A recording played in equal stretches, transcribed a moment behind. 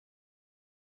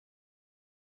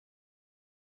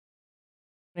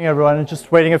Morning, everyone.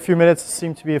 Just waiting a few minutes. There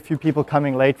seem to be a few people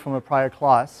coming late from a prior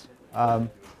class.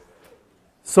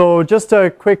 So just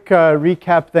a quick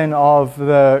recap then of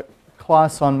the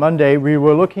class on Monday. We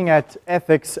were looking at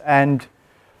ethics, and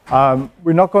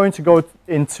we're not going to go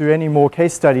into any more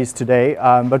case studies today.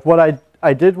 But what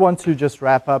I did want to just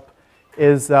wrap up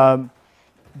is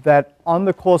that on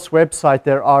the course website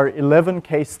there are 11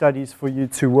 case studies for you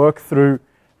to work through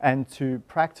and to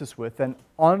practice with. And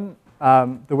on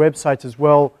the website as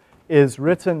well is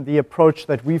written the approach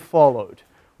that we followed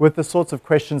with the sorts of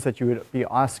questions that you would be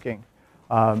asking.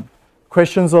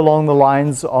 Questions along the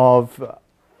lines of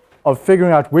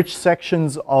figuring out which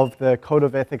sections of the Code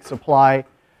of Ethics apply.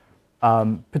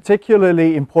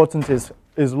 Particularly important is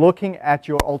looking at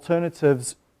your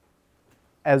alternatives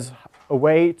as a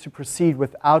way to proceed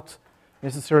without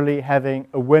necessarily having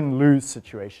a win-lose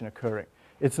situation occurring.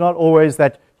 It's not always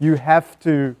that you have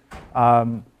to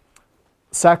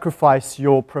sacrifice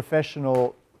your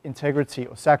professional integrity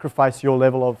or sacrifice your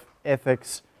level of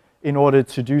ethics in order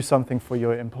to do something for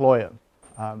your employer.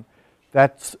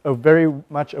 That's very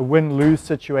much a win-lose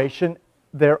situation.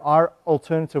 There are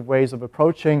alternative ways of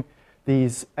approaching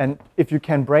these, and if you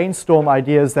can brainstorm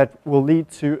ideas that will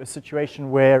lead to a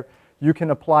situation where you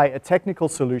can apply a technical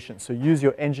solution, so use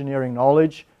your engineering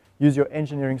knowledge, use your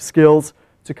engineering skills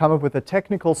to come up with a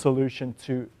technical solution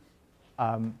to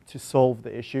solve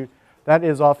the issue, that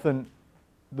is often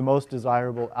the most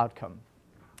desirable outcome.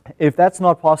 If that's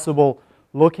not possible,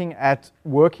 looking at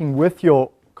working with your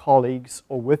colleagues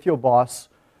or with your boss,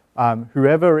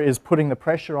 whoever is putting the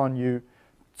pressure on you,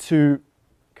 to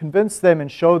convince them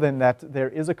and show them that there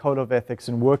is a code of ethics,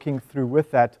 and working through with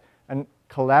that and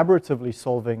collaboratively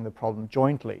solving the problem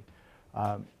jointly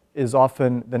is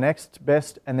often the next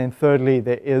best. And then thirdly,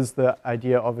 there is the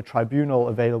idea of a tribunal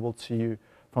available to you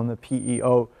from the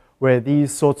PEO, where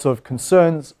these sorts of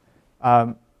concerns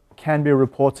can be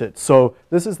reported. So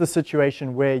this is the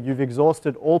situation where you've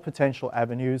exhausted all potential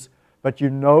avenues, but you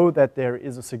know that there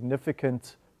is a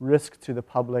significant risk to the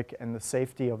public and the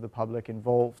safety of the public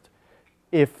involved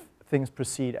if things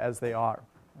proceed as they are.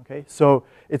 Okay? So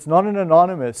it's not an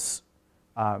anonymous,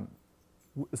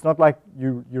 it's not like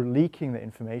you're leaking the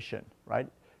information, right?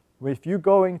 If you're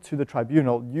going to the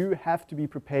tribunal, you have to be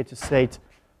prepared to state,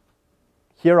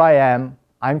 here I am,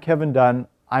 I'm Kevin Dunn,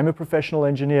 I'm a professional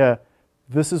engineer,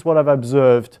 this is what I've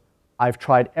observed, I've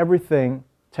tried everything,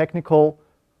 technical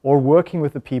or working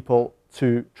with the people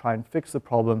to try and fix the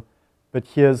problem, but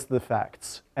here's the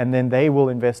facts. And then they will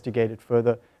investigate it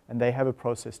further, and they have a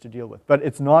process to deal with. But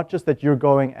it's not just that you're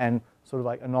going and sort of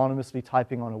like anonymously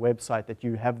typing on a website that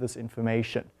you have this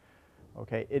information.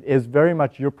 Okay, it is very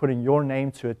much you're putting your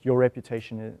name to it, your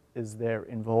reputation is there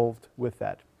involved with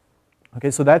that.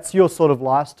 Okay, so that's your sort of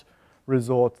last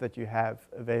resort that you have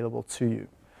available to you.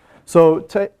 So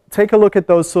take a look at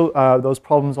those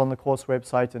problems on the course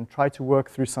website and try to work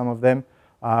through some of them.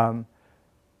 I've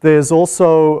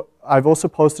also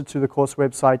posted to the course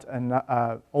website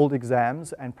old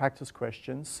exams and practice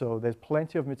questions, so there's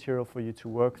plenty of material for you to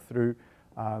work through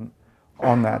on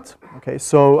that. Okay,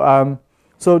 so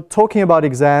talking about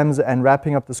exams and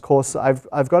wrapping up this course,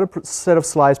 I've got a set of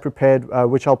slides prepared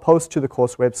which I'll post to the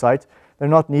course website. They're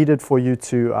not needed for you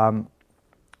to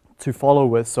follow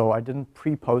with, so I didn't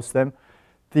pre-post them.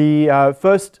 The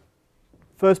first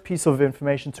piece of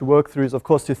information to work through is, of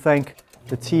course, to thank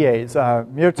the TAs.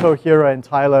 Mirto, Hira, and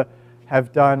Tyler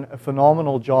have done a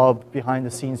phenomenal job behind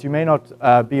the scenes. You may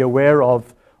not be aware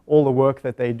of all the work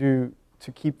that they do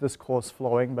to keep this course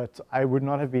flowing, but I would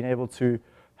not have been able to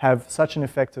have such an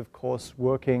effective course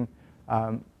working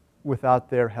without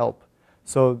their help.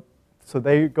 So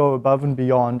they go above and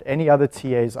beyond any other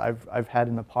TAs I've had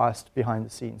in the past behind the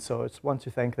scenes. So I just want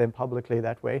to thank them publicly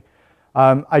that way.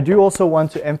 I do also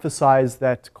want to emphasize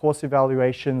that course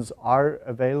evaluations are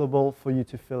available for you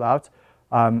to fill out.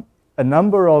 A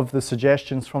number of the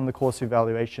suggestions from the course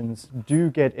evaluations do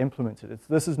get implemented.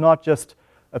 This is not just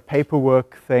a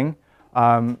paperwork thing.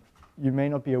 You may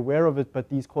not be aware of it, but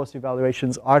these course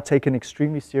evaluations are taken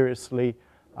extremely seriously,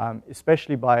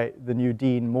 especially by the new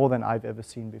dean, more than I've ever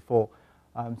seen before.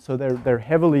 So they're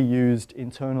heavily used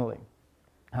internally.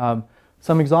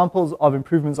 Some examples of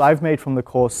improvements I've made from the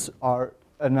course are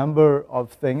a number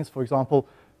of things. For example,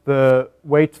 the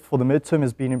weight for the midterm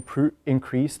has been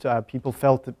increased. People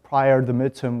felt that prior the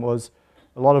midterm was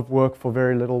a lot of work for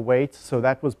very little weight, so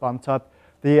that was bumped up.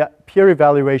 The peer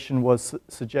evaluation was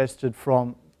suggested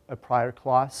from a prior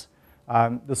class.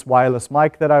 This wireless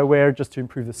mic that I wear just to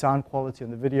improve the sound quality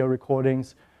and the video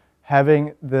recordings.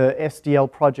 Having the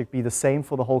SDL project be the same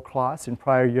for the whole class. In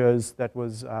prior years, that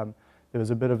was there was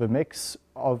a bit of a mix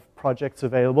of projects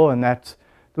available, and that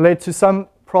led to some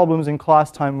problems in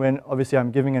class time when obviously I'm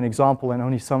giving an example and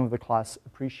only some of the class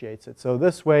appreciates it. So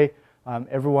this way,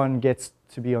 everyone gets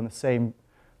to be on the same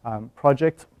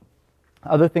project.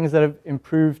 Other things that have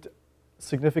improved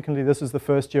significantly, this is the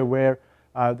first year where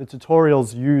the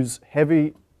tutorials use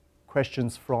heavy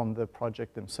questions from the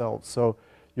project themselves. So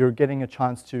you're getting a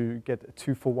chance to get a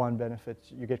 2-for-1 benefit.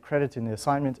 You get credit in the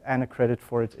assignment and a credit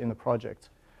for it in the project.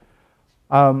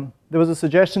 There was a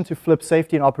suggestion to flip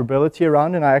safety and operability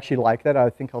around, and I actually like that. I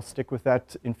think I'll stick with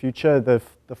that in future.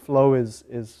 The flow is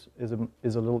a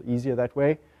little easier that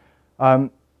way.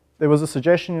 There was a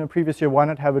suggestion in the previous year, why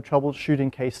not have a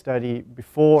troubleshooting case study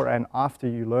before and after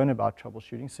you learn about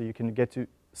troubleshooting, so you can get to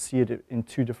see it in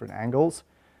 2 different angles.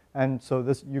 And so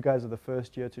you guys are the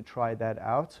first year to try that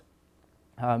out.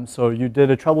 So you did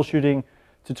a troubleshooting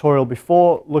tutorial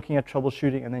before looking at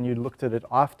troubleshooting, and then you looked at it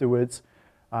afterwards.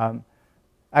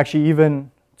 Actually,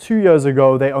 even 2 years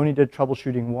ago, they only did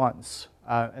troubleshooting once.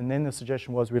 And then the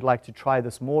suggestion was we'd like to try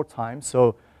this more times.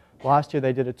 So last year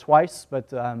they did it twice, but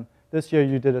this year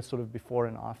you did it sort of before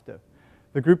and after.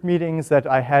 The group meetings that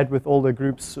I had with all the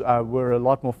groups were a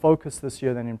lot more focused this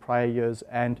year than in prior years,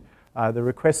 and the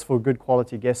requests for good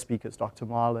quality guest speakers, Dr.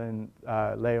 Marlin,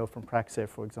 Leo from Praxair,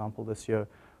 for example, this year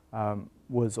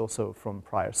was also from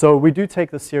prior. So we do take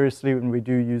this seriously, and we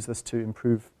do use this to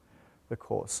improve the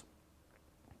course.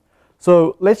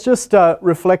 So let's just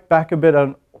reflect back a bit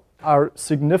on our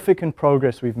significant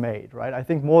progress we've made, right? I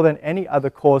think more than any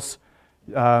other course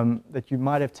that you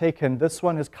might have taken, this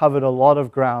one has covered a lot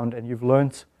of ground, and you've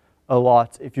learned a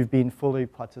lot if you've been fully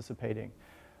participating.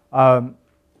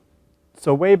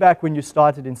 So way back when you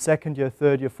started in 2nd year,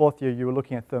 3rd year, 4th year, you were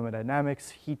looking at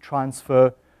thermodynamics, heat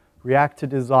transfer, reactor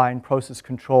design, process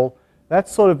control. That's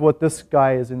sort of what this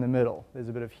guy is in the middle. There's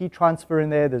a bit of heat transfer in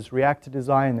there, there's reactor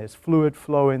design, there's fluid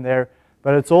flow in there,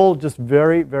 but it's all just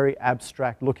very, very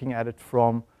abstract, looking at it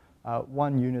from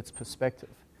one unit's perspective.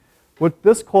 What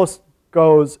this course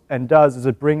goes and does is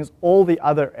it brings all the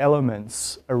other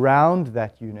elements around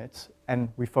that unit, and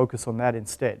we focus on that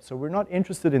instead. So we're not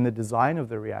interested in the design of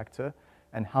the reactor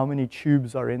and how many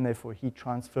tubes are in there for heat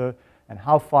transfer and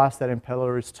how fast that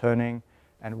impeller is turning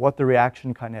and what the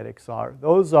reaction kinetics are.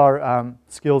 Those are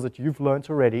skills that you've learned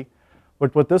already.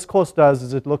 But what this course does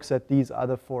is it looks at these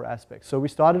other 4 aspects. So we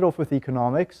started off with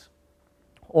economics.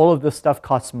 All of this stuff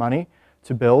costs money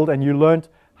to build, and you learned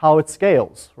how it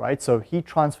scales, right? So heat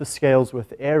transfer scales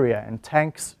with area, and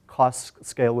tanks costs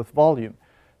scale with volume.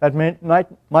 That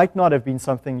might not have been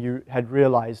something you had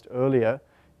realized earlier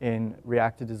in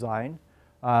reactor design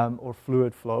or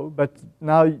fluid flow, but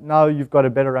now you've got a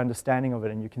better understanding of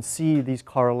it, and you can see these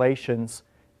correlations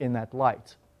in that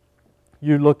light.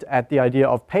 You looked at the idea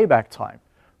of payback time,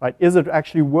 right? Is it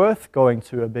actually worth going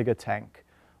to a bigger tank,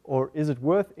 or is it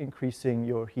worth increasing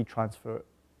your heat transfer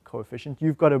coefficient?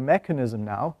 You've got a mechanism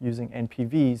now using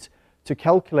NPVs to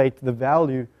calculate the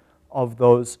value of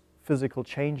those physical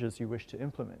changes you wish to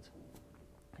implement.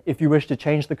 If you wish to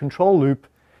change the control loop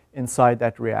inside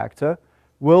that reactor,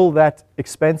 will that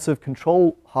expensive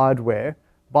control hardware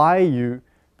buy you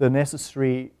the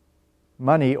necessary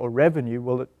money or revenue?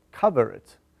 Will it cover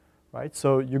it? Right?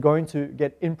 So you're going to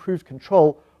get improved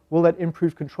control. Will that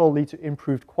improved control lead to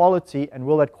improved quality, and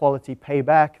will that quality pay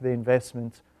back the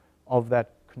investment of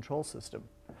that control system?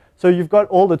 So you've got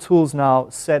all the tools now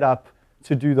set up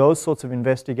to do those sorts of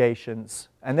investigations,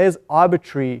 and there's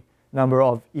arbitrary number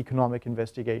of economic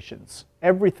investigations.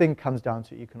 Everything comes down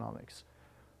to economics.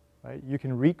 Right? You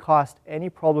can recast any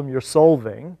problem you're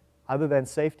solving, other than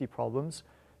safety problems,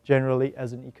 generally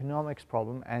as an economics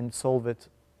problem and solve it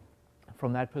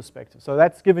from that perspective. So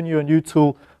that's given you a new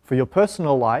tool for your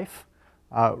personal life.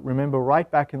 Remember, right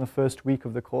back in the first week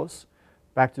of the course,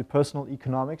 back to personal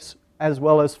economics, as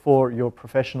well as for your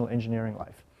professional engineering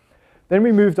life. Then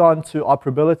we moved on to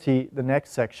operability, the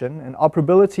next section, and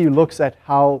operability looks at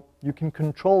how you can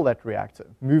control that reactor,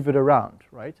 move it around,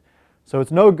 right? So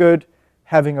it's no good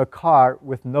having a car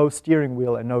with no steering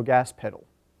wheel and no gas pedal,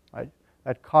 right?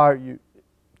 That car you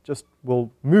just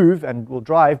will move and will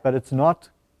drive, but it's not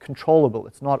controllable,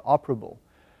 it's not operable.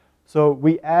 So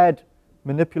we add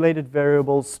manipulated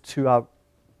variables to our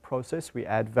process. We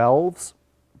add valves,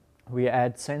 we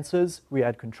add sensors, we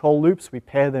add control loops, we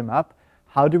pair them up.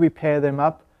 How do we pair them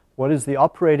up? What is the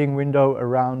operating window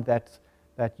around that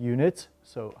unit?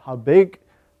 So how big?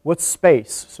 What's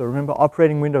space? So remember,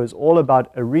 operating window is all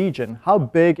about a region. How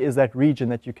big is that region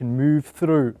that you can move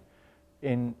through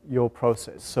in your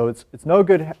process? So it's no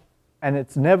good, and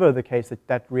it's never the case that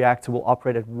that reactor will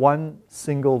operate at one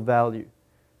single value.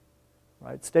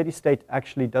 Right? Steady state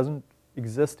actually doesn't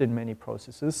exist in many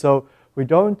processes. So we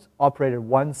don't operate at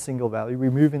one single value. We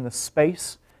move in the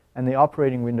space and the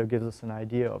operating window gives us an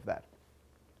idea of that.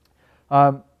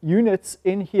 Units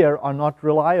in here are not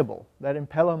reliable. That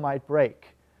impeller might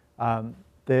break.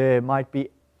 There might be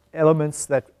elements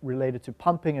that related to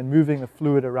pumping and moving the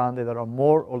fluid around there that are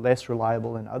more or less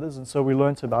reliable than others, and so we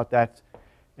learned about that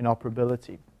in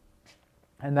operability.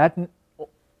 And that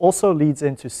also leads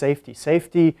into safety.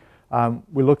 Safety,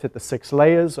 we looked at the 6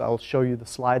 layers. I'll show you the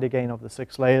slide again of the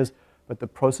 6 layers, but the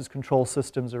process control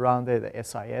systems around there, the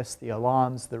SIS, the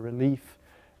alarms, the relief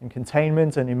and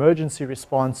containment and emergency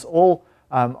response, all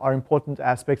are important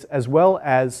aspects, as well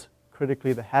as,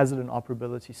 critically, the hazard and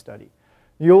operability study.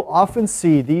 You'll often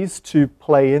see these two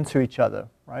play into each other,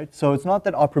 right? So it's not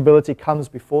that operability comes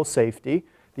before safety.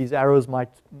 These arrows might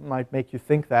make you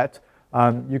think that.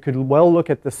 You could well look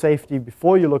at the safety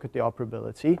before you look at the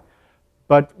operability,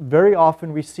 but very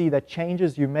often we see that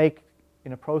changes you make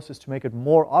in a process to make it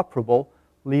more operable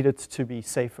lead it to be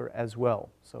safer as well.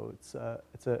 So it's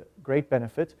a great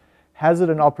benefit. Hazard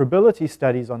and operability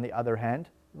studies, on the other hand,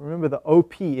 remember the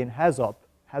OP in HAZOP,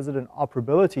 hazard and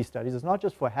operability studies, is not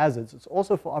just for hazards, it's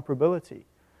also for operability.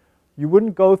 You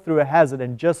wouldn't go through a hazard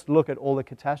and just look at all the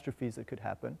catastrophes that could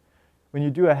happen. When you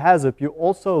do a hazard, you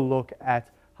also look at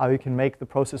how you can make the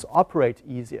process operate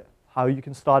easier, how you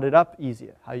can start it up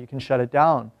easier, how you can shut it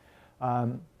down,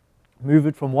 move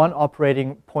it from one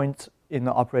operating point in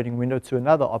the operating window to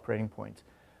another operating point,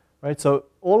 right? So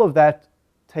all of that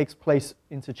takes place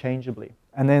interchangeably.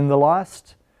 And then the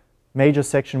last major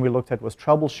section we looked at was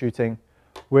troubleshooting,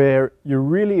 where you're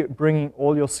really bringing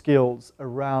all your skills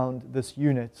around this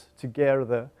unit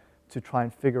together to try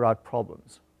and figure out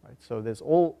problems, right? So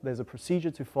there's a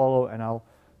procedure to follow, and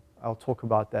I'll talk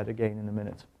about that again in a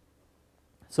minute.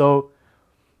 So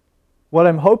what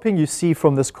I'm hoping you see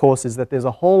from this course is that there's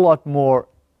a whole lot more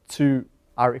to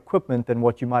our equipment than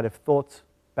what you might have thought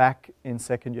back in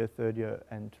 2nd year, 3rd year,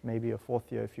 and maybe a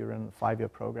 4th year if you're in a 5-year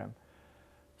program.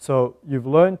 So you've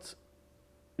learned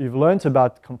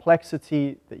about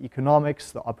complexity, the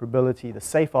economics, the operability, the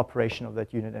safe operation of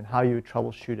that unit, and how you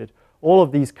troubleshoot it. All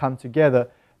of these come together,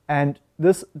 and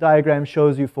this diagram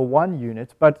shows you for one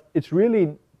unit, but it's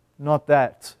really not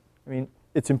that. I mean,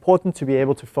 it's important to be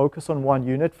able to focus on one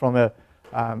unit from a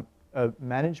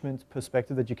management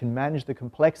perspective, that you can manage the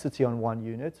complexity on one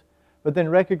unit, but then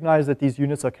recognize that these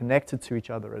units are connected to each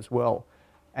other as well.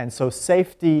 And so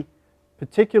safety,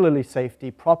 particularly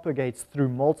safety, propagates through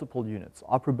multiple units.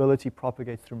 Operability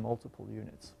propagates through multiple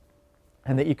units.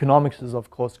 And the economics is,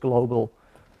 of course, global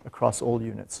across all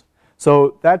units.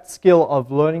 So that skill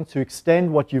of learning to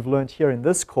extend what you've learned here in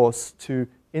this course to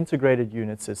integrated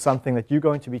units is something that you're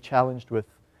going to be challenged with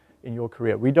in your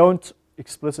career. We don't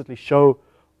explicitly show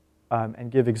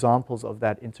and give examples of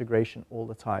that integration all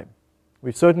the time.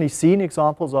 We've certainly seen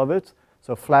examples of it,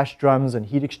 so flash drums and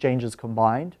heat exchangers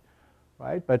combined,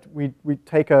 right? But we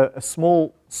take a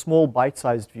small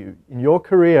bite-sized view. In your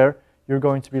career, you're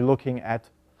going to be looking at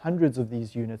hundreds of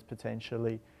these units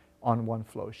potentially on one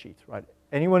flow sheet, right?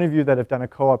 Any one of you that have done a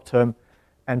co-op term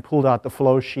and pulled out the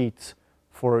flow sheet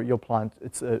for your plant,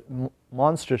 it's a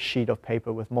monstrous sheet of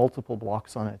paper with multiple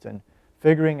blocks on it, and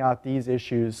figuring out these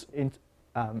issues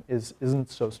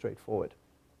isn't so straightforward.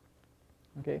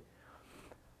 Okay.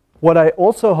 What I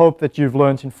also hope that you've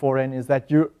learned in 4N is that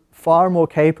you're far more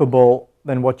capable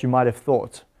than what you might have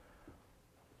thought,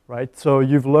 right? So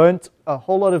you've learned a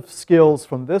whole lot of skills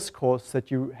from this course that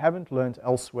you haven't learned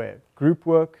elsewhere. Group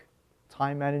work,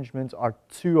 time management are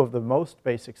 2 of the most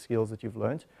basic skills that you've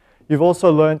learned. You've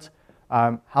also learned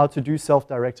how to do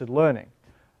self-directed learning.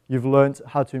 You've learned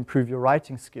how to improve your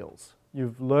writing skills.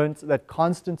 You've learned that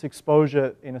constant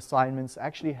exposure in assignments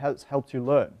actually has helped you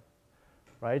learn,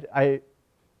 right? I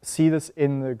see this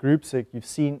in the group SIG. You've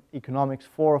seen economics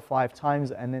 4 or 5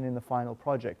 times, and then in the final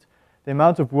project. The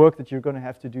amount of work that you're going to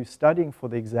have to do studying for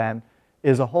the exam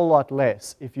is a whole lot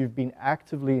less if you've been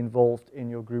actively involved in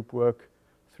your group work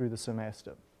through the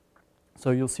semester.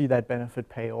 So you'll see that benefit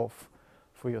pay off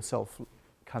for yourself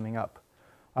coming up.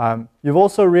 You've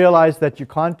also realized that you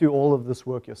can't do all of this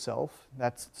work yourself.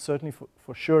 That's certainly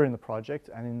for sure in the project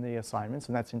and in the assignments,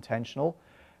 and that's intentional.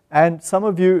 And some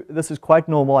of you, this is quite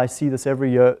normal, I see this every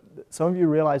year, some of you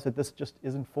realize that this just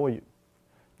isn't for you.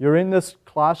 You're in this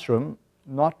classroom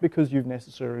not because you've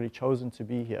necessarily chosen to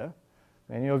be here.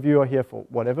 Many of you are here for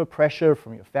whatever pressure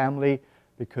from your family,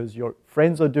 because your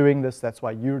friends are doing this, that's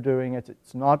why you're doing it.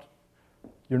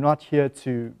 You're not here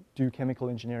to do chemical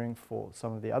engineering for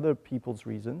some of the other people's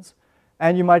reasons.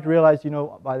 And you might realize,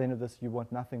 by the end of this, you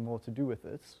want nothing more to do with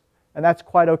this. And that's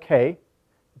quite okay.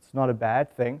 It's not a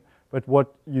bad thing. But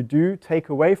what you do take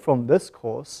away from this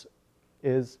course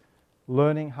is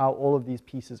learning how all of these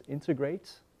pieces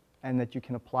integrate and that you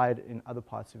can apply it in other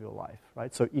parts of your life,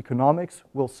 right? So economics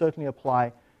will certainly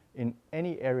apply in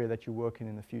any area that you work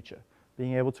in the future.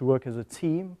 Being able to work as a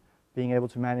team, being able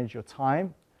to manage your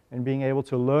time, and being able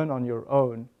to learn on your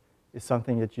own is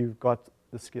something that you've got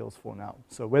the skills for now.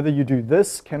 So whether you do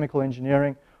this, chemical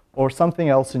engineering, or something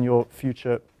else in your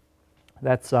future,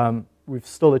 that's, we've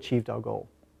still achieved our goal.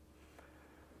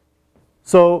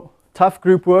 So tough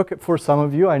group work for some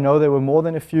of you. I know there were more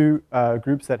than a few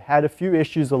groups that had a few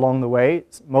issues along the way.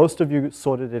 Most of you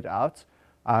sorted it out.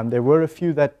 There were a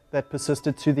few that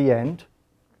persisted to the end.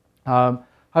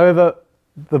 However,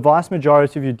 the vast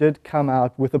majority of you did come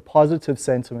out with a positive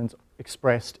sentiment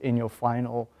expressed in your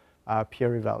final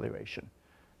peer evaluation.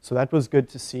 So that was good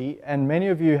to see. And many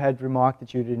of you had remarked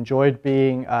that you'd enjoyed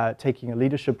taking a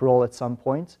leadership role at some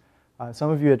point.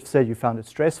 Some of you had said you found it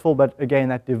stressful, but again,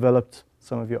 that developed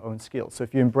some of your own skills. So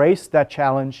if you embraced that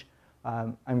challenge,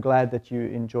 I'm glad that you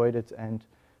enjoyed it and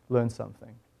learned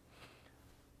something.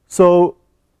 So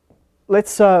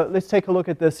let's take a look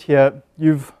at this here.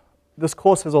 This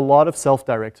course has a lot of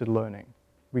self-directed learning.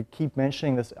 We keep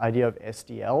mentioning this idea of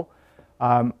SDL.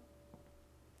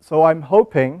 So I'm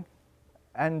hoping,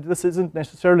 and this isn't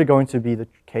necessarily going to be the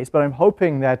case, but I'm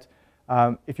hoping that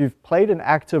if you've played an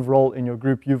active role in your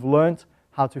group, you've learned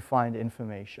how to find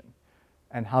information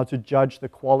and how to judge the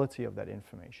quality of that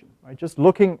information. Right? Just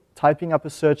typing up a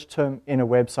search term in a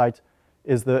website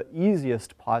is the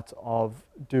easiest part of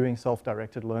doing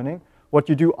self-directed learning. What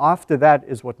you do after that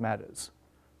is what matters.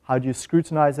 How do you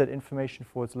scrutinize that information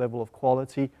for its level of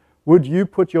quality? Would you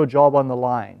put your job on the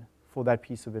line for that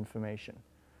piece of information?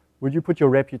 Would you put your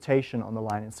reputation on the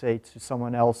line and say to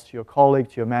someone else, to your colleague,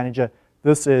 to your manager,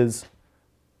 this is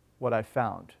what I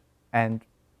found, and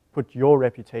put your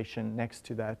reputation next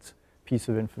to that piece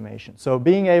of information? So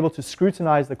being able to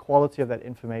scrutinize the quality of that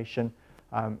information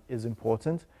is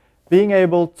important. Being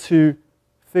able to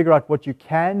figure out what you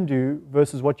can do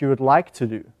versus what you would like to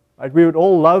do. Right? We would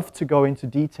all love to go into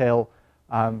detail,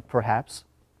 perhaps,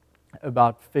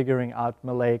 about figuring out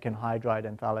maleic anhydride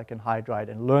and phthalic anhydride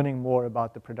and learning more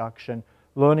about the production,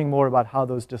 learning more about how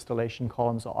those distillation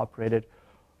columns are operated,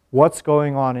 what's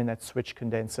going on in that switch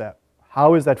condenser,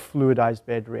 how is that fluidized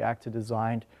bed reactor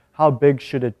designed, how big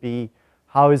should it be,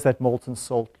 how is that molten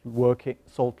salt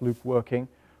loop working.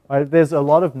 Right? There's a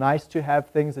lot of nice to have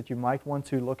things that you might want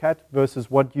to look at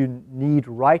versus what you need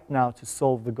right now to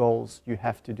solve the goals you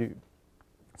have to do.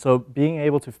 So being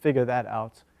able to figure that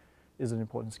out is an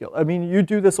important skill. I mean, you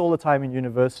do this all the time in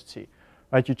university,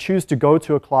 right? You choose to go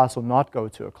to a class or not go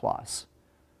to a class,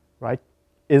 right?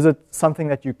 Is it something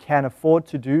that you can afford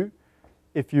to do?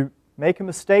 If you make a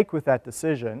mistake with that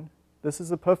decision, this is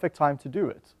the perfect time to do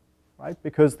it, right?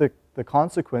 Because the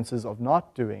consequences of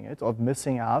not doing it, of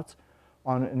missing out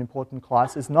on an important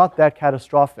class, is not that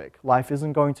catastrophic. Life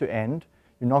isn't going to end.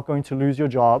 You're not going to lose your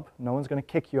job. No one's going to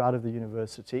kick you out of the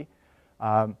university.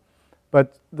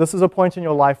 But this is a point in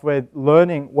your life where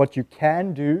learning what you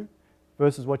can do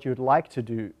versus what you would like to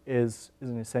do is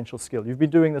an essential skill. You've been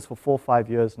doing this for 4 or 5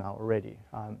 years now already.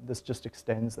 This just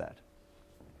extends that.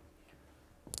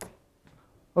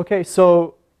 Okay,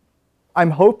 so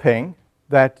I'm hoping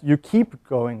that you keep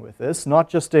going with this, not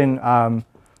just in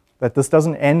that this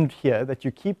doesn't end here, that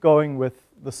you keep going with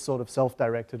this sort of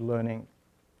self-directed learning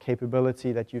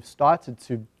capability that you've started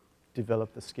to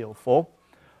develop the skill for.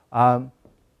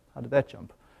 How did that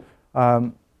jump?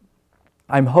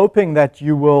 I'm hoping that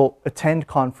you will attend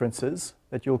conferences,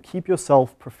 that you'll keep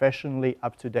yourself professionally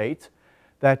up to date,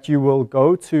 that you will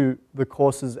go to the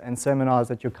courses and seminars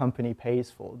that your company pays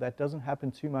for. That doesn't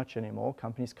happen too much anymore.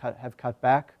 Companies have cut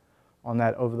back on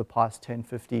that over the past 10,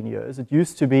 15 years. It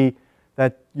used to be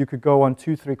that you could go on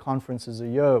 2, 3 conferences a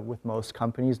year with most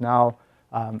companies. Now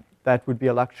that would be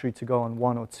a luxury to go on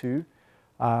 1 or 2.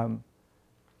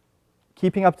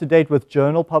 Keeping up to date with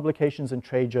journal publications and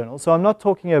trade journals. So I'm not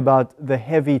talking about the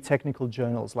heavy technical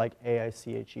journals like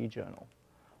AICHE journal.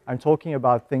 I'm talking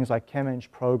about things like ChemEng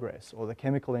Progress or the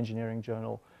Chemical Engineering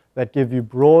Journal that give you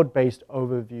broad-based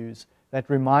overviews that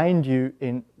remind you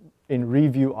in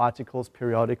review articles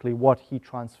periodically what heat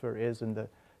transfer is and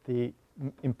the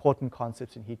important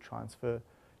concepts in heat transfer.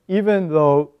 Even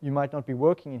though you might not be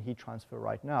working in heat transfer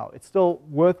right now, it's still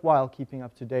worthwhile keeping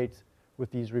up to date with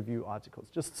these review articles.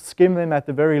 Just skim them at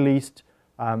the very least,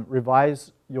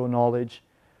 revise your knowledge,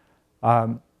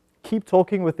 keep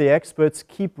talking with the experts,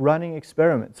 keep running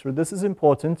experiments. This is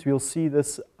important. You'll see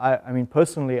this, I mean,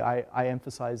 personally, I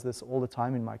emphasize this all the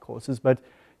time in my courses, but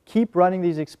keep running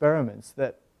these experiments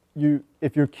that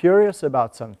if you're curious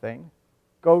about something,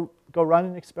 go run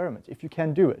an experiment if you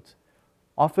can do it.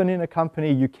 Often in a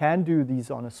company, you can do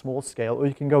these on a small scale, or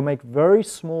you can go make very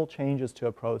small changes to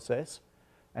a process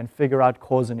and figure out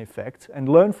cause and effect and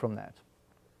learn from that.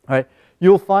 Right?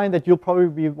 You'll find that you'll probably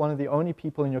be one of the only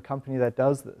people in your company that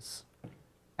does this.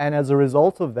 And as a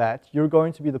result of that, you're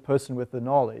going to be the person with the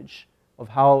knowledge of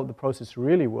how the process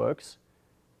really works.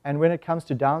 And when it comes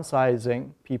to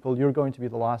downsizing people, you're going to be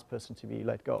the last person to be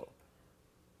let go.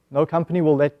 No company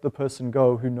will let the person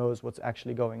go who knows what's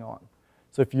actually going on.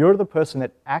 So if you're the person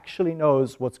that actually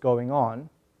knows what's going on,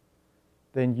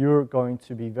 then you're going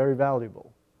to be very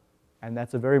valuable. And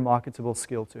that's a very marketable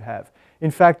skill to have.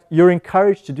 In fact, you're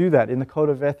encouraged to do that. In the Code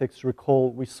of Ethics,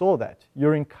 recall, we saw that.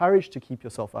 You're encouraged to keep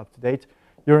yourself up to date.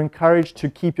 You're encouraged to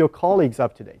keep your colleagues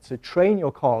up to date. So train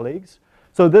your colleagues.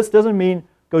 So this doesn't mean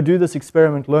go do this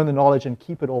experiment, learn the knowledge, and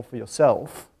keep it all for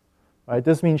yourself. Right?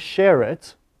 This means share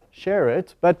it.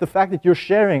 But the fact that you're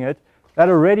sharing it, that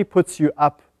already puts you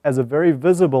up as a very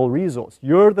visible resource.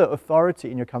 You're the authority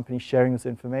in your company sharing this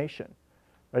information.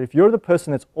 Right? If you're the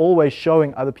person that's always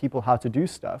showing other people how to do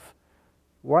stuff,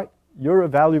 right, you're a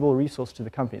valuable resource to the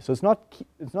company. So it's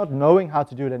not knowing how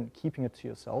to do it and keeping it to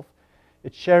yourself.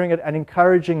 It's sharing it and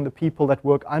encouraging the people that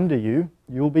work under you.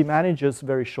 You'll be managers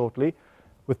very shortly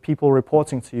with people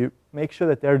reporting to you. Make sure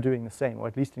that they're doing the same, or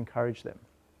at least encourage them.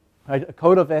 Right? A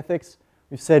code of ethics,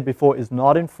 we've said before, is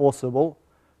not enforceable.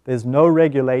 There's no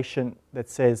regulation that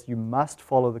says you must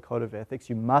follow the code of ethics.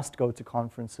 You must go to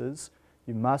conferences.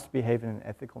 You must behave in an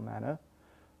ethical manner,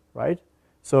 right?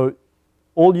 So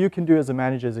all you can do as a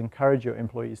manager is encourage your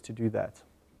employees to do that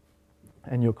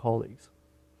and your colleagues.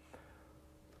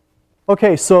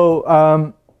 Okay,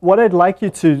 so what I'd like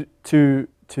you to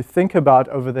think about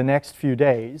over the next few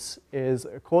days is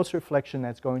a course reflection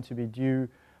that's going to be due.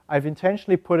 I've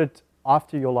intentionally put it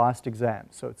after your last exam.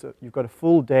 So you've got a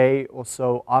full day or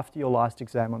so after your last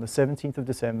exam on the 17th of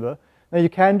December. Now you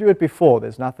can do it before.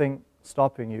 There's nothing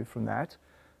stopping you from that.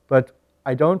 But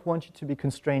I don't want you to be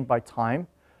constrained by time.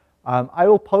 I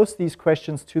will post these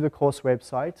questions to the course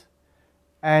website.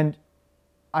 And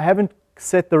I haven't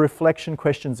set the reflection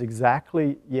questions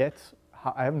exactly yet.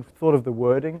 I haven't thought of the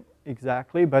wording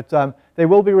exactly, but they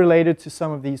will be related to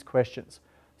some of these questions.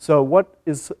 So what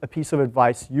is a piece of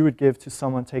advice you would give to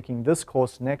someone taking this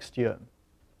course next year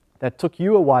that took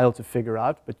you a while to figure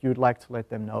out, but you'd like to let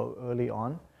them know early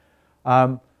on?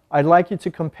 I'd like you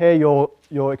to compare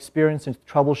your experience in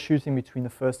troubleshooting between the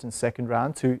first and second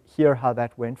round to hear how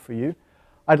that went for you.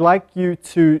 I'd like you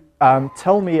to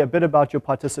tell me a bit about your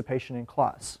participation in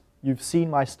class. You've seen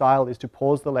my style is to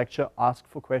pause the lecture, ask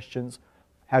for questions,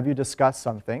 have you discuss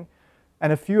something.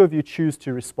 And a few of you choose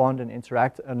to respond and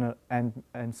interact,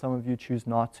 and some of you choose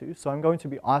not to. So I'm going to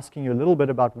be asking you a little bit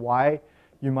about why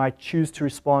you might choose to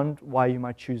respond, why you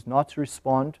might choose not to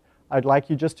respond. I'd like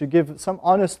you just to give some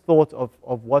honest thought of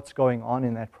what's going on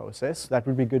in that process. That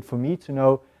would be good for me to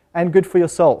know, and good for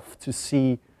yourself to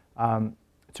see,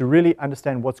 to really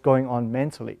understand what's going on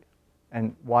mentally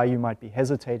and why you might be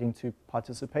hesitating to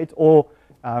participate, or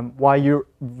why you're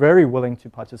very willing to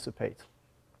participate.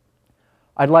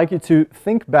 I'd like you to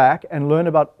think back and learn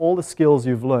about all the skills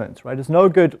you've learned, right? It's no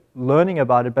good learning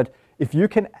about it, but if you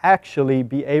can actually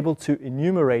be able to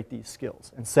enumerate these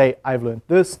skills and say, I've learned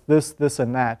this, this, this,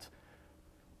 and that,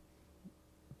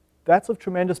 that's of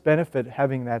tremendous benefit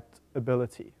having that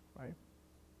ability, right?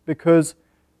 Because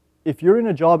if you're in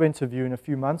a job interview in a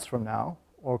few months from now,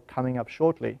 or coming up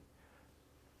shortly,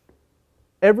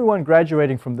 everyone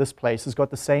graduating from this place has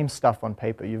got the same stuff on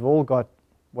paper. You've all got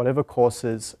whatever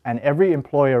courses, and every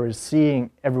employer is seeing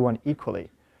everyone equally.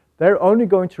 They're only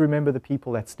going to remember the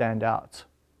people that stand out.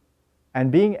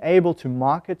 And being able to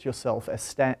market yourself as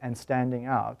standing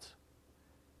out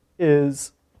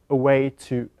is a way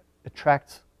to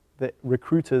attract the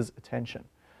recruiter's attention.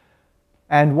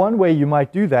 And one way you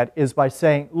might do that is by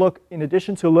saying, look, in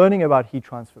addition to learning about heat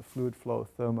transfer, fluid flow,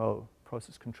 thermo,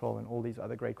 process control, and all these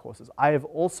other great courses, I have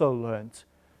also learned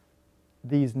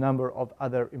these number of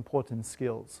other important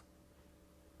skills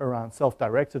around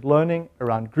self-directed learning,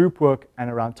 around group work, and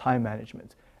around time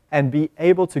management, and be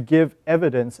able to give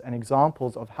evidence and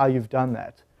examples of how you've done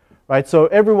that, right? So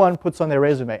everyone puts on their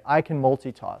resume, I can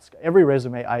multitask. Every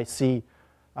resume I see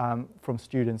from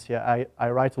students here, I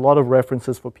write a lot of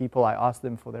references for people. I ask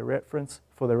them for their reference,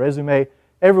 for their resume.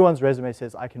 Everyone's resume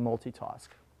says, I can multitask,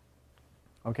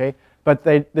 okay? But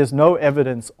there's no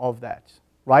evidence of that.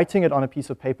 Writing it on a piece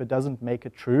of paper doesn't make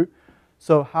it true.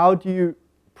 So how do you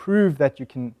prove that you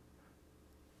can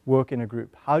work in a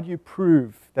group? How do you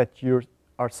prove that you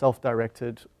are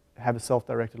self-directed, have a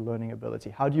self-directed learning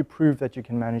ability? How do you prove that you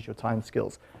can manage your time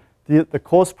skills? The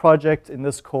course project in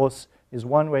this course is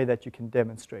one way that you can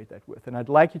demonstrate that with. And I'd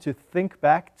like you to think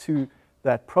back to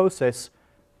that process,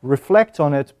 reflect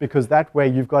on it, because that way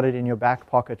you've got it in your back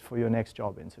pocket for your next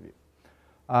job interview.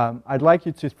 I'd like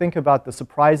you to think about the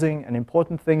surprising and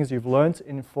important things you've learned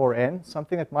in 4N,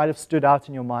 something that might have stood out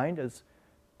in your mind as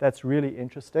that's really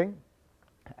interesting.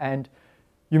 And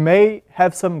you may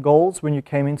have some goals when you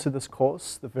came into this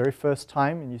course the very first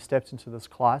time and you stepped into this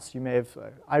class. You may have,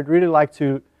 I'd really like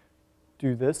to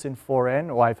do this in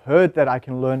 4N, or I've heard that I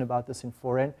can learn about this in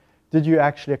 4N. Did you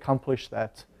actually accomplish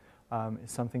that?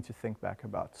 Is something to think back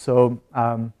about. So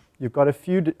you've got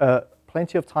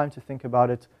plenty of time to think about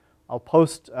it. I'll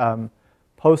post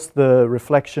the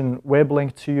reflection web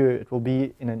link to you. It will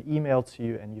be in an email to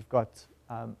you, and you've got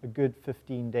a good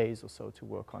 15 days or so to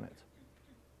work on it.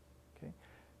 Okay.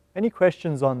 Any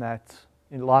questions on that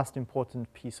last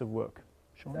important piece of work?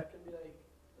 Sean? That can be like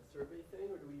a survey thing,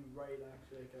 or do we write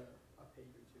actually like a page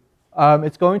or two?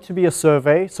 It's going to be a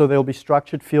survey, so there'll be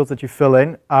structured fields that you fill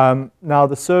in. Now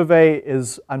the survey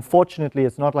is, unfortunately,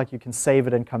 it's not like you can save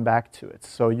it and come back to it.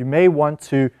 So you may want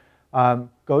to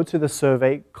go to the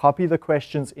survey, copy the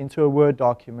questions into a Word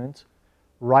document,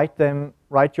 write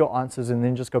your answers, and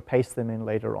then just go paste them in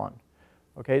later on.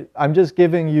 Okay, I'm just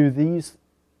giving you these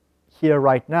here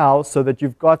right now so that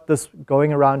you've got this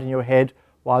going around in your head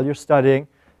while you're studying,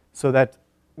 so that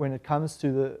when it comes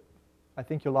to I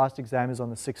think your last exam is on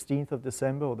the 16th of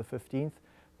December or the 15th,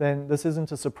 then this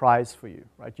isn't a surprise for you,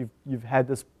 right? You've had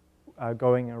this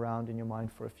going around in your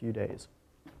mind for a few days.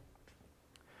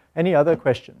 Any other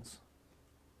questions?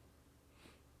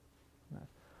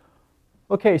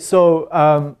 Okay,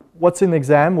 so what's in the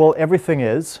exam? Well, everything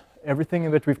is.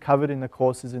 Everything that we've covered in the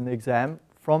course is in the exam,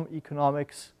 from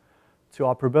economics to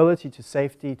operability to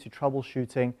safety to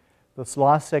troubleshooting. This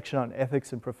last section on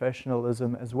ethics and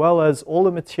professionalism, as well as all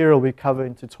the material we cover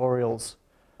in tutorials,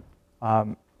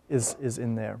 is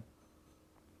in there.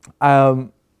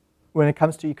 When it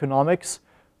comes to economics,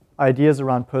 ideas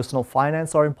around personal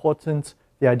finance are important.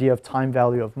 The idea of time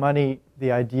value of money,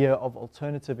 the idea of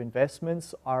alternative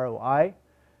investments, ROI.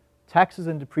 Taxes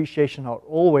and depreciation are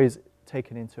always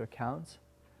taken into account,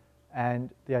 and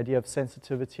the idea of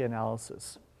sensitivity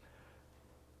analysis.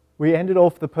 We ended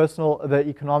off the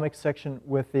economics section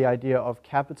with the idea of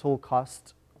capital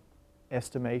cost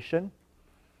estimation,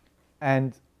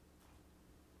 and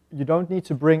you don't need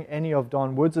to bring any of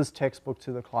Don Woods' textbook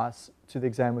to the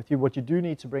exam with you. What you do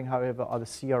need to bring, however, are the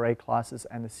CRA classes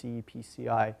and the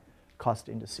CEPCI cost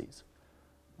indices.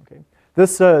 Okay.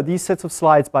 These sets of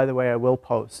slides, by the way, I will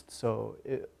post, so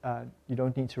you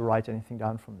don't need to write anything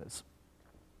down from this.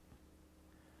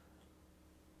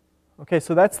 Okay,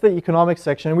 so that's the economics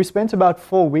section, and we spent about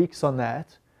 4 weeks on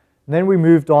that. And then we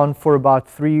moved on for about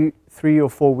three or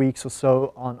 4 weeks or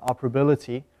so on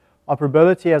operability.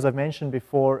 Operability, as I've mentioned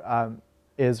before,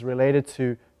 is related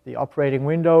to the operating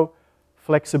window.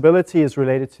 Flexibility is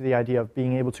related to the idea of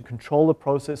being able to control the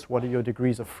process. What are your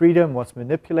degrees of freedom? What's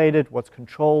manipulated? What's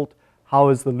controlled? How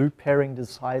is the loop pairing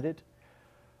decided?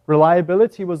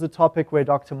 Reliability was the topic where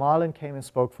Dr. Marlin came and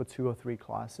spoke for 2 or 3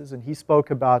 classes, and he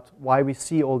spoke about why we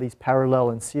see all these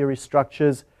parallel and series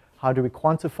structures. How do we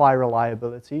quantify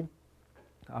reliability?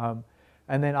 And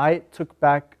then I took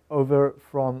back over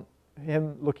from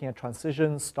him looking at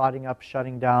transitions, starting up,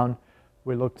 shutting down.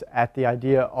 We looked at the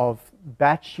idea of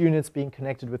batch units being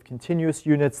connected with continuous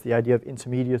units, the idea of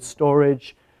intermediate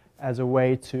storage as a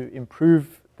way to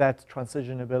improve that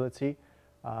transitionability.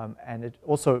 And it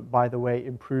also, by the way,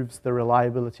 improves the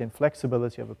reliability and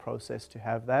flexibility of a process to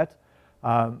have that.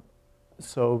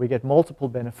 So we get multiple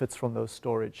benefits from those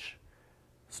storage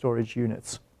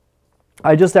units.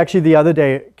 I just actually the other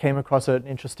day came across an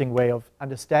interesting way of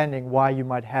understanding why you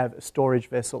might have a storage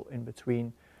vessel in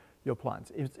between your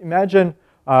plants. Imagine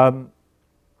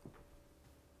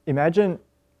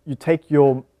you take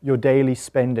your daily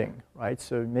spending, right?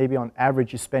 So maybe on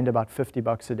average you spend about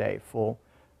 $50 a day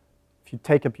if you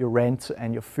take up your rent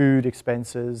and your food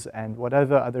expenses and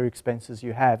whatever other expenses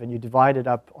you have, and you divide it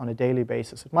up on a daily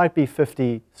basis. It might be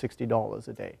 $50, $60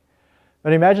 a day.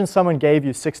 But imagine someone gave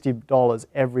you $60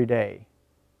 every day,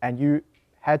 and you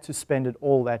had to spend it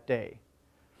all that day.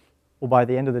 Well, by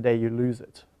the end of the day, you lose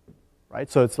it, right?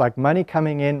 So it's like money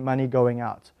coming in, money going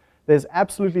out. There's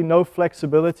absolutely no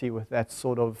flexibility with that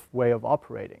sort of way of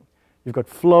operating. You've got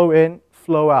flow in,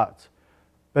 flow out.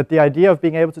 But the idea of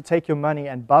being able to take your money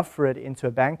and buffer it into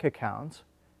a bank account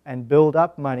and build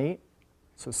up money,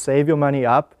 so save your money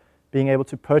up, being able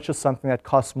to purchase something that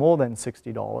costs more than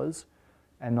 $60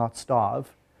 and not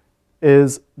starve,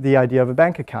 is the idea of a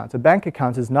bank account. A bank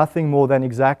account is nothing more than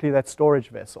exactly that storage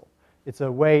vessel. It's a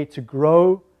way to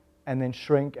grow and then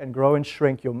shrink and grow and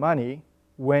shrink your money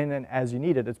when and as you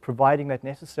need it. It's providing that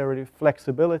necessary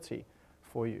flexibility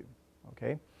for you.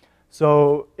 okay?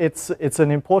 So it's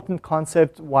an important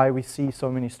concept why we see so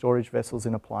many storage vessels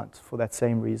in a plant for that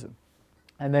same reason.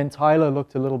 And then Tyler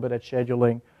looked a little bit at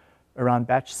scheduling around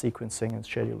batch sequencing and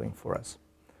scheduling for us.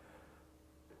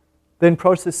 Then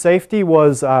process safety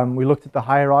was, we looked at the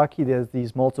hierarchy. There's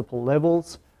these multiple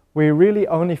levels. We really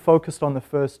only focused on the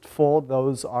first 4.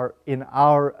 Those are in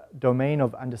our domain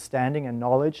of understanding and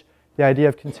knowledge. The idea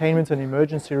of containment and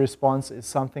emergency response is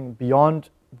something beyond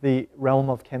the realm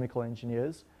of chemical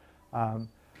engineers.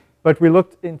 But we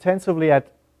looked intensively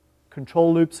at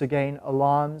control loops again,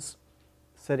 alarms,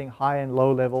 setting high and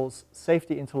low levels,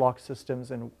 safety interlock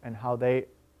systems and how they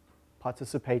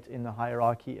participate in the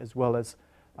hierarchy, as well as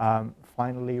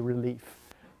finally relief.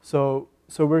 So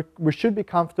we should be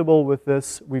comfortable with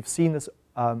this. We've seen this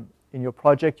in your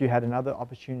project. You had another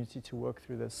opportunity to work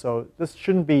through this. So this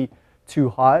shouldn't be too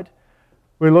hard.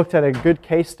 We looked at a good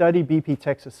case study, BP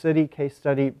Texas City case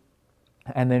study,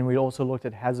 and then we also looked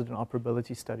at hazard and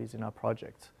operability studies in our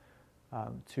project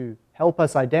to help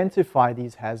us identify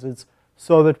these hazards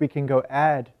so that we can go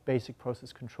add basic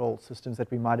process control systems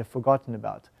that we might have forgotten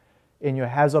about. In your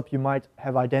HAZOP, you might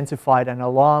have identified an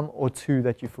alarm or 2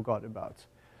 that you forgot about.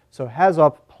 So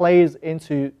HAZOP plays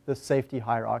into the safety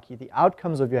hierarchy. The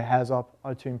outcomes of your HAZOP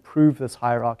are to improve this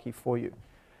hierarchy for you.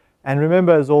 And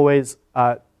remember, as always,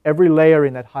 every layer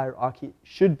in that hierarchy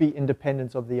should be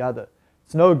independent of the other.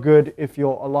 It's no good if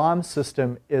your alarm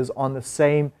system is on the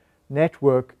same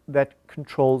network that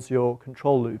controls your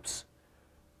control loops.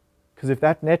 Because if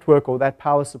that network or that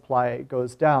power supply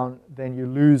goes down, then you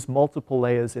lose multiple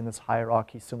layers in this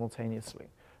hierarchy simultaneously.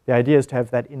 The idea is to have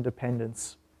that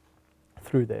independence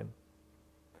through them.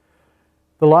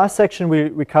 The last section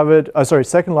we covered,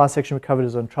 second last section we covered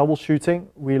is on troubleshooting.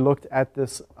 We looked at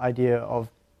this idea of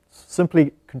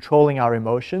simply controlling our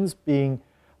emotions, being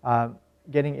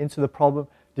getting into the problem,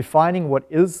 defining what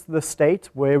is the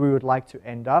state, where we would like to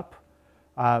end up,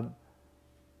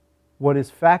 what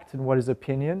is fact and what is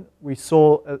opinion. We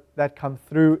saw that come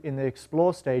through in the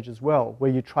explore stage as well, where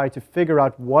you try to figure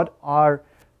out what are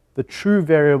the true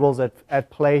variables at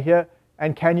play here,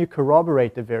 and can you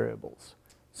corroborate the variables?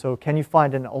 So can you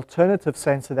find an alternative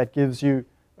sensor that gives you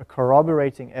a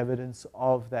corroborating evidence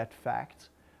of that fact?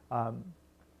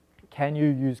 Can you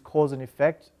use cause and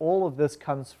effect? All of this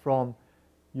comes from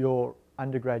your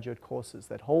undergraduate courses.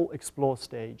 That whole explore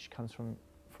stage comes from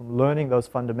learning those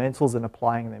fundamentals and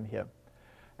applying them here.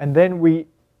 And then we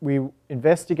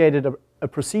investigated a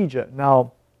procedure.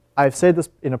 Now, I've said this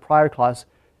in a prior class,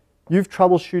 you've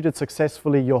troubleshooted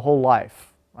successfully your whole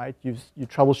life, right? You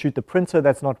troubleshoot the printer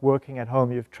that's not working at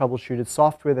home. You've troubleshooted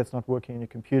software that's not working on your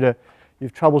computer.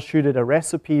 You've troubleshooted a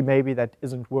recipe maybe that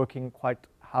isn't working quite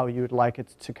how you would like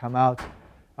it to come out.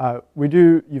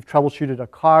 You've troubleshooted a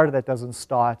car that doesn't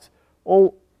start.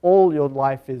 All your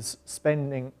life is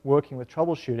spending working with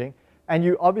troubleshooting, and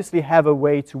you obviously have a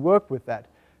way to work with that.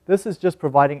 This is just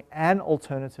providing an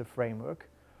alternative framework,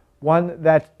 one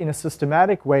that in a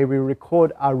systematic way we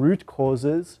record our root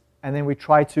causes, and then we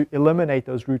try to eliminate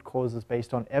those root causes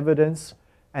based on evidence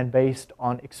and based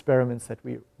on experiments that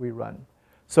we run.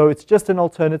 So it's just an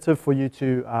alternative for you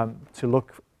to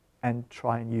look and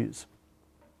try and use.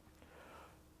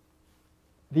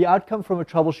 The outcome from a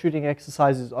troubleshooting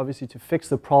exercise is obviously to fix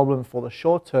the problem for the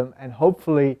short term, and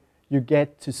hopefully you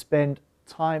get to spend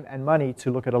time and money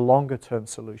to look at a longer term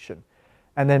solution.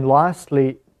 And then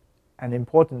lastly, and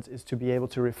important, is to be able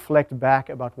to reflect back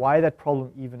about why that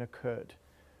problem even occurred.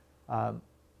 And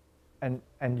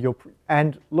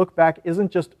look back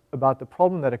isn't just about the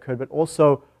problem that occurred, but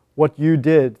also what you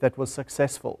did that was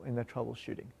successful in the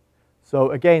troubleshooting.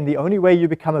 So again, the only way you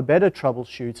become a better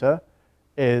troubleshooter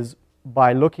is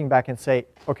by looking back and say,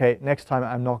 okay, next time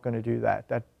I'm not going to do that.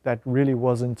 That really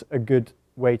wasn't a good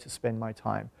way to spend my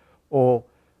time. Or,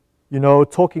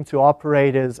 talking to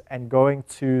operators and going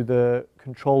to the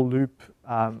control loop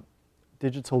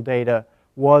digital data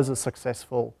was a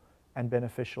successful and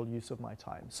beneficial use of my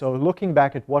time. So looking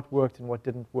back at what worked and what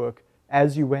didn't work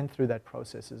as you went through that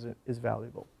process is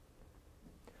valuable.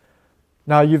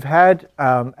 Now, you've had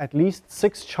at least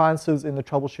 6 chances in the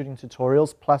troubleshooting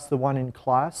tutorials, plus the one in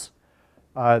class.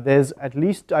 There's at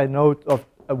least, I know, of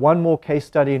one more case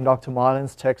study in Dr.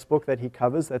 Marlin's textbook that he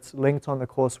covers that's linked on the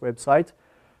course website.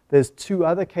 There's 2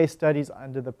 other case studies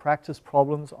under the practice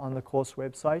problems on the course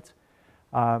website.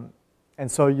 And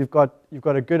so you've got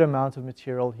a good amount of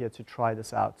material here to try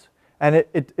this out. And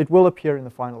it will appear in the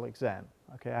final exam.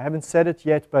 Okay, I haven't said it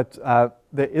yet, but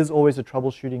there is always a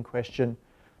troubleshooting question.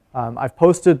 I've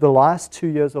posted the last 2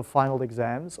 years of final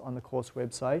exams on the course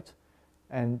website,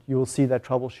 and you will see that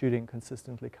troubleshooting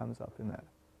consistently comes up in that.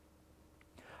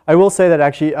 I will say that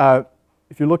actually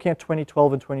if you're looking at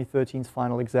 2012 and 2013's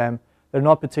final exam, they're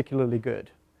not particularly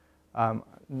good.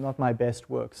 Not my best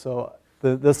work, so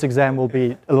this exam will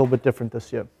be a little bit different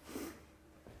this year.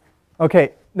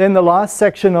 Okay, then the last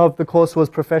section of the course was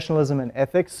professionalism and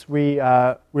ethics. We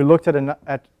looked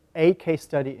at a case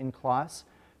study in class.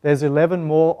 There's 11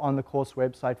 more on the course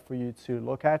website for you to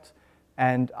look at,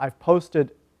 and I've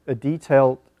posted a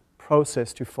detailed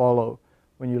process to follow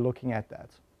when you're looking at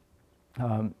that.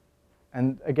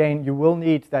 And again, you will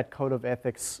need that code of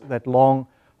ethics, that long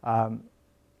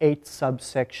 8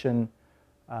 subsection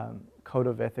code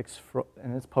of ethics,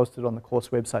 and it's posted on the course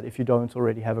website if you don't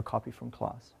already have a copy from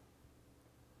class.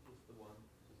 Just the one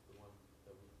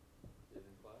that we did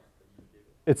in class that you gave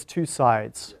it? It's 2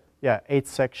 sides. Yeah, 8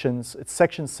 sections. It's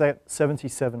section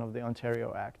 77 of the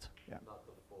Ontario Act. Yeah. Not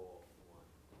the full one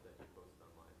that you post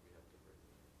online. We have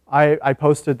to print it. I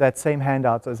posted that same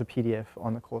handout as a PDF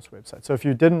on the course website. So if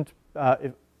you didn't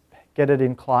get it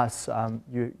in class,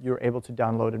 you're able to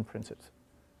download and print it.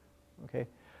 Okay.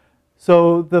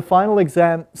 So the final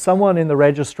exam, someone in the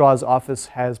registrar's office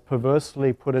has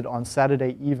perversely put it on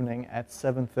Saturday evening at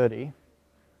 7:30.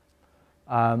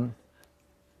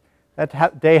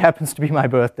 That day happens to be my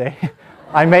birthday.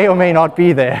 I may or may not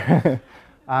be there,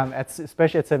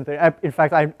 especially at 7:30. In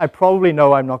fact, I probably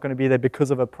know I'm not going to be there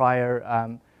because of a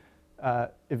prior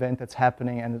event that's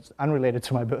happening, and it's unrelated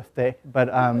to my birthday, but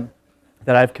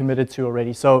that I've committed to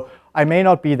already. So I may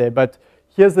not be there, but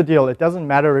here's the deal. It doesn't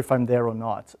matter if I'm there or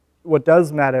not. What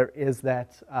does matter is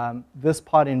that this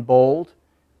part in bold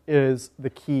is the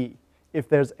key. If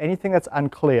there's anything that's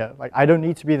unclear, like I don't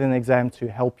need to be in an exam to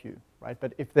help you, right?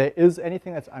 But if there is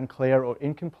anything that's unclear or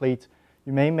incomplete,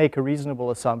 you may make a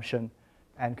reasonable assumption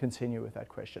and continue with that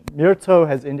question. Mirto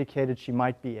has indicated she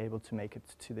might be able to make it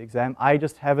to the exam. I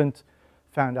just haven't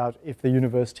found out if the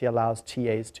university allows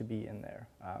TAs to be in there.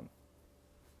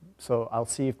 So I'll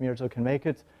see if Mirto can make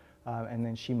it, and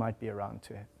then she might be around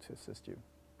to assist you.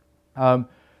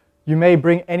 You may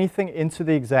bring anything into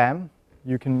the exam.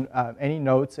 You can, any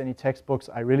notes, any textbooks,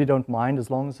 I really don't mind,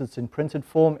 as long as it's in printed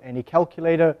form. Any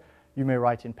calculator, you may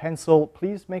write in pencil.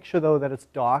 Please make sure, though, that it's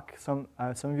dark. Some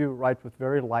of you write with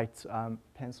very light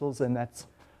pencils, and that's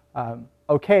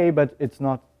okay, but it's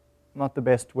not the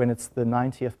best when it's the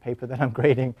 90th paper that I'm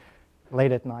grading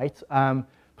late at night.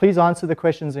 Please answer the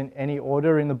questions in any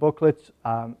order in the booklet.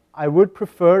 I would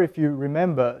prefer, if you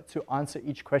remember, to answer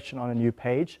each question on a new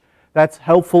page. That's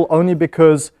helpful only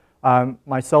because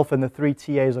myself and the 3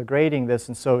 TAs are grading this,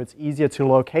 and so it's easier to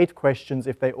locate questions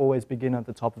if they always begin at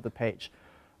the top of the page.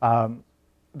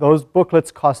 Those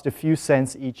booklets cost a few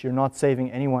cents each. You're not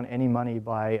saving anyone any money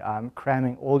by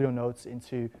cramming all your notes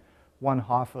into one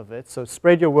half of it. So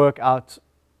spread your work out,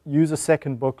 use a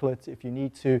second booklet if you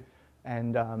need to,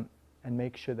 and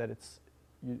make sure that it's,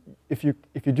 if you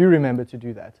do remember to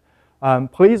do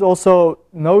that. Please also,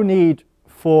 no need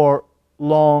for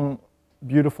long,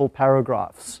 beautiful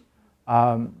paragraphs.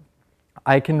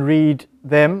 I can read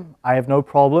them, I have no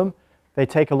problem. They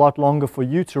take a lot longer for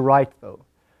you to write, though.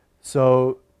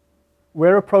 So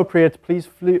where appropriate, please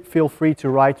feel free to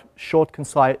write short,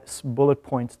 concise, bullet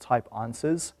point type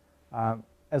answers.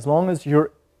 As long as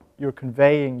you're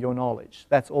conveying your knowledge,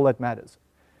 that's all that matters,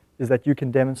 is that you can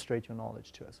demonstrate your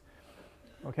knowledge to us.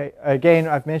 Okay, again,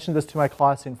 I've mentioned this to my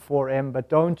class in 4M, but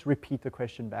don't repeat the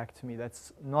question back to me.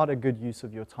 That's not a good use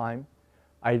of your time.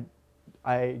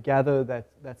 I gather that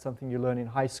that's something you learn in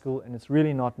high school, and it's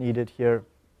really not needed here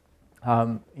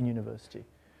in university.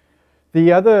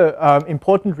 The other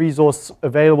important resource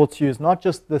available to you is not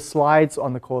just the slides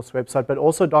on the course website, but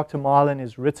also Dr. Marlin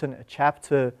has written a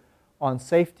chapter on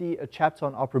safety, a chapter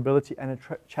on operability, and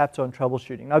a chapter on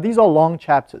troubleshooting. Now, these are long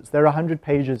chapters. They're 100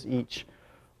 pages each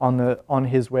on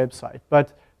his website,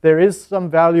 but there is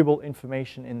some valuable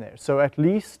information in there. So at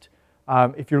least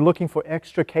if you're looking for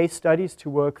extra case studies to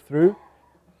work through,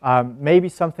 maybe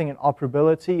something in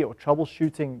operability or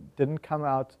troubleshooting didn't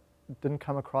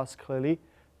come across clearly,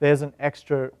 there's an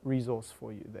extra resource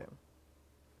for you there.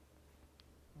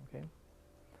 Okay.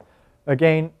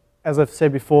 Again, as I've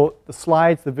said before, the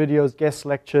slides, the videos, guest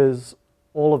lectures,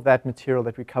 all of that material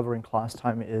that we cover in class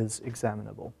time is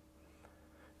examinable.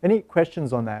 Any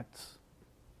questions on that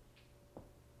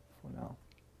for now?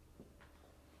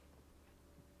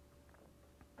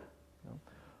 No?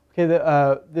 Okay,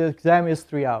 the exam is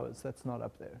 3 hours. That's not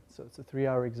up there. So it's a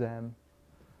 3-hour exam.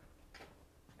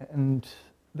 And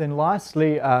then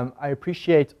lastly, I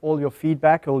appreciate all your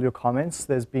feedback, all your comments.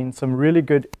 There's been some really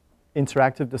good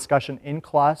interactive discussion in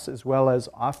class as well as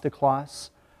after class.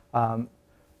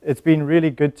 It's been really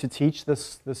good to teach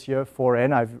this year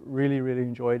 4N. I've really, really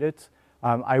enjoyed it.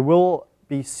 I will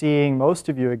be seeing most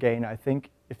of you again, I think,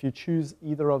 if you choose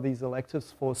either of these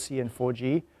electives, 4C and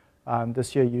 4G,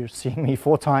 this year you're seeing me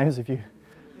 4 times, which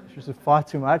is far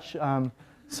too much.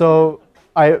 So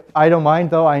I don't mind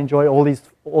though. I enjoy all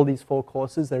these 4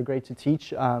 courses. They're great to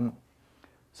teach.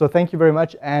 So thank you very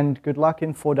much, and good luck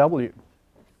in 4W.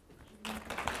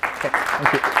 Okay,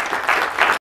 thank you.